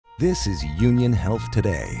This is Union Health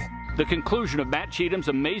Today. The conclusion of Matt Cheatham's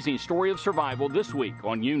amazing story of survival this week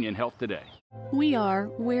on Union Health Today. We are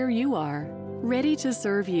where you are, ready to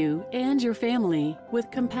serve you and your family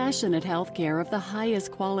with compassionate health care of the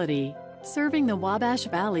highest quality, serving the Wabash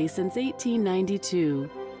Valley since 1892.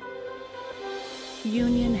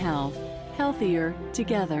 Union Health, healthier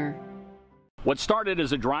together. What started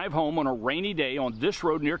as a drive home on a rainy day on this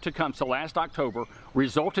road near Tecumseh last October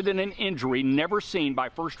resulted in an injury never seen by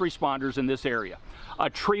first responders in this area. A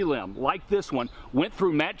tree limb, like this one, went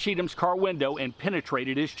through Matt Cheatham's car window and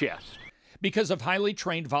penetrated his chest. Because of highly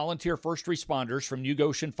trained volunteer first responders from New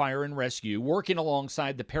Goshen Fire and Rescue working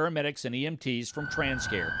alongside the paramedics and EMTs from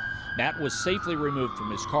TransCare, Matt was safely removed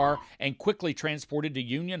from his car and quickly transported to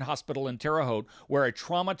Union Hospital in Terre Haute, where a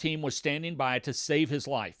trauma team was standing by to save his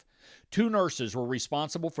life. 2 nurses were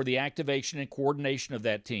responsible for the activation and coordination of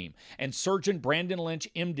that team, and Surgeon Brandon Lynch,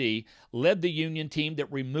 MD, led the Union team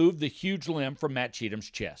that removed the huge limb from Matt Cheatham's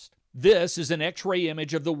chest. This is an X-ray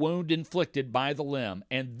image of the wound inflicted by the limb,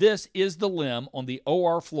 and this is the limb on the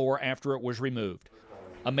OR floor after it was removed.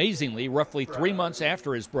 Amazingly, roughly 3 months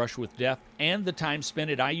after his brush with death and the time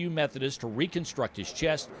spent at IU Methodist to reconstruct his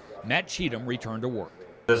chest, Matt Cheatham returned to work.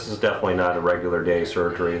 This is definitely not a regular day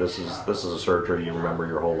surgery. This is a surgery you remember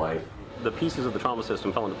your whole life. The pieces of the trauma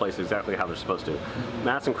system fell into place exactly how they're supposed to.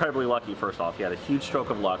 Matt's incredibly lucky, first off. He had a huge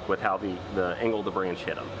stroke of luck with how the angle of the branch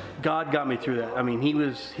hit him. God got me through that. I mean,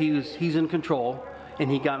 he's in control, and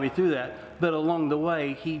he got me through that. But along the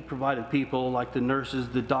way, he provided people like the nurses,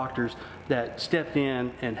 the doctors that stepped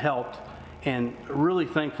in and helped, and really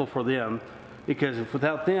thankful for them, because if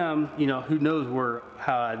without them, you know, who knows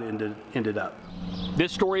how I'd ended up.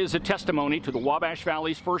 This story is a testimony to the Wabash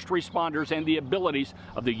Valley's first responders and the abilities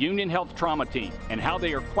of the Union Health Trauma Team and how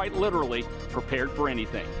they are quite literally prepared for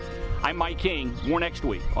anything. I'm Mike King. More next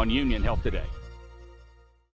week on Union Health Today.